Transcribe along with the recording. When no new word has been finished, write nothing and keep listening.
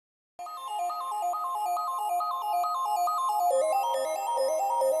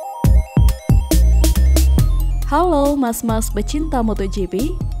Halo mas-mas pecinta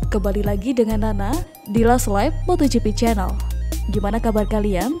MotoGP, kembali lagi dengan Nana di Last Live MotoGP Channel. Gimana kabar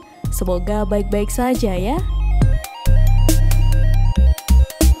kalian? Semoga baik-baik saja ya.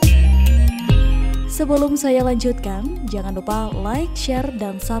 Sebelum saya lanjutkan, jangan lupa like, share,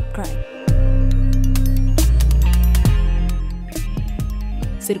 dan subscribe.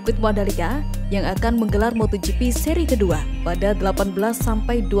 Sirkuit Mandalika yang akan menggelar MotoGP seri kedua pada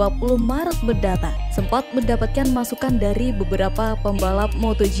 18-20 Maret mendatang sempat mendapatkan masukan dari beberapa pembalap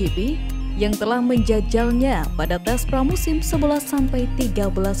MotoGP yang telah menjajalnya pada tes pramusim 11-13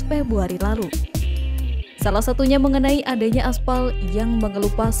 Februari lalu. Salah satunya mengenai adanya aspal yang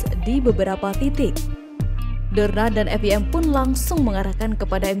mengelupas di beberapa titik. Dorna dan FIM pun langsung mengarahkan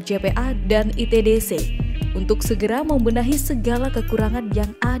kepada MGPA dan ITDC untuk segera membenahi segala kekurangan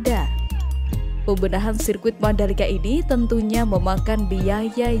yang ada. Pembenahan sirkuit Mandalika ini tentunya memakan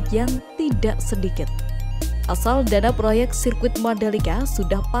biaya yang tidak sedikit. Asal dana proyek sirkuit Mandalika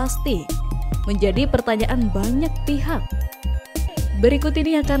sudah pasti menjadi pertanyaan banyak pihak. Berikut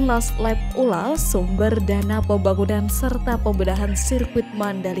ini akan Last Live ulas sumber dana pembangunan serta pembenahan sirkuit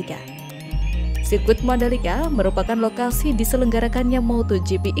Mandalika. Sirkuit Mandalika merupakan lokasi diselenggarakannya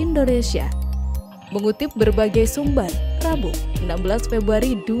MotoGP Indonesia. Mengutip berbagai sumber, Rabu 16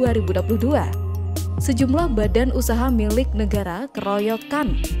 Februari 2022, sejumlah badan usaha milik negara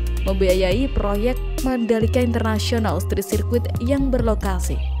keroyokan membiayai proyek Mandalika International Street Circuit yang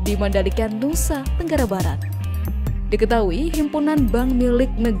berlokasi di Mandalika, Nusa Tenggara Barat. Diketahui, himpunan bank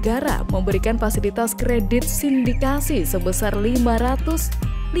milik negara memberikan fasilitas kredit sindikasi sebesar 550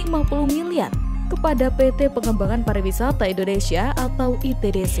 miliar kepada PT Pengembangan Pariwisata Indonesia atau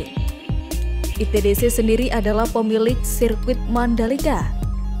ITDC. ITDC sendiri adalah pemilik sirkuit Mandalika.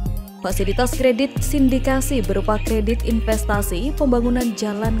 Fasilitas kredit sindikasi berupa kredit investasi, pembangunan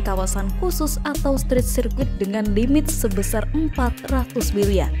jalan kawasan khusus atau street circuit dengan limit sebesar 400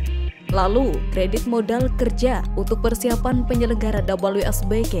 miliar. Lalu, kredit modal kerja untuk persiapan penyelenggara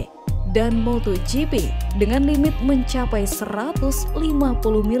WSBK dan MotoGP dengan limit mencapai 150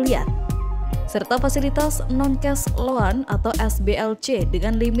 miliar. Serta fasilitas non-cash loan atau SBLC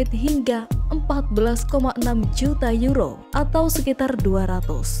dengan limit hingga 14,6 juta euro atau sekitar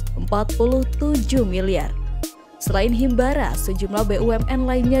 247 miliar. Selain Himbara, sejumlah BUMN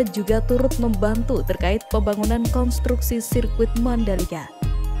lainnya juga turut membantu terkait pembangunan konstruksi sirkuit Mandalika.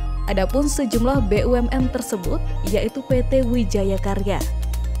 Adapun sejumlah BUMN tersebut yaitu PT Wijaya Karya,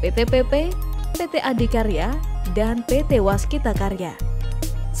 PT PP, PT Adikarya, dan PT Waskita Karya.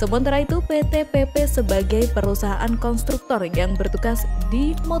 Sementara itu, PT PP sebagai perusahaan konstruktor yang bertugas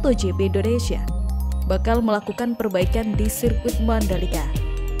di MotoGP Indonesia bakal melakukan perbaikan di sirkuit Mandalika.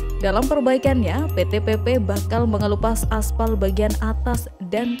 Dalam perbaikannya, PT PP bakal mengelupas aspal bagian atas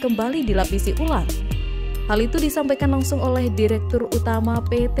dan kembali dilapisi ulang. Hal itu disampaikan langsung oleh Direktur Utama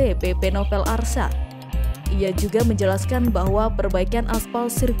PT PP Novel Arsa. Ia juga menjelaskan bahwa perbaikan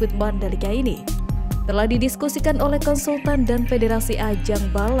aspal sirkuit Mandalika ini telah didiskusikan oleh konsultan dan Federasi Ajang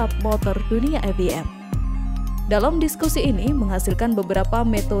Balap Motor Dunia FIM. Dalam diskusi ini menghasilkan beberapa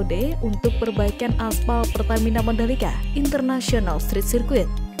metode untuk perbaikan aspal Pertamina Mandalika International Street Circuit.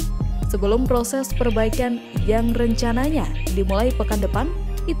 Sebelum proses perbaikan yang rencananya dimulai pekan depan,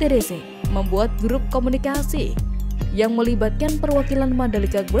 ITDC membuat grup komunikasi yang melibatkan perwakilan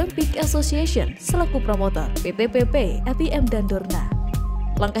Mandalika Grand Prix Association selaku promotor, PT PP, FIM, dan Dorna.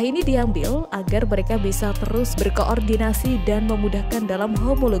 Langkah ini diambil agar mereka bisa terus berkoordinasi dan memudahkan dalam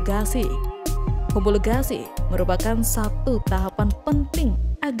homologasi. Homologasi merupakan satu tahapan penting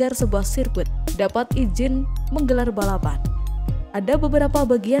agar sebuah sirkuit dapat izin menggelar balapan. Ada beberapa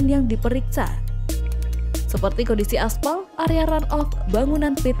bagian yang diperiksa, seperti kondisi aspal, area run-off,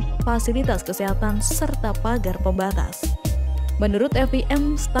 bangunan pit, fasilitas kesehatan, serta pagar pembatas. Menurut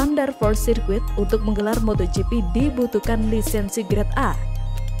FIM, standar for circuit untuk menggelar MotoGP dibutuhkan lisensi grade A.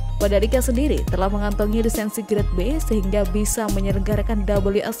 Mandalika sendiri telah mengantongi lisensi grade B sehingga bisa menyelenggarakan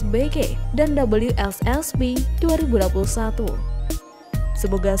WSBK dan WSSB 2021.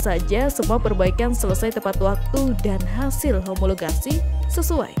 Semoga saja semua perbaikan selesai tepat waktu dan hasil homologasi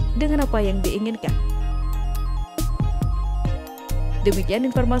sesuai dengan apa yang diinginkan. Demikian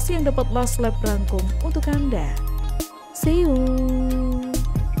informasi yang dapat Last Live rangkum untuk Anda. See you!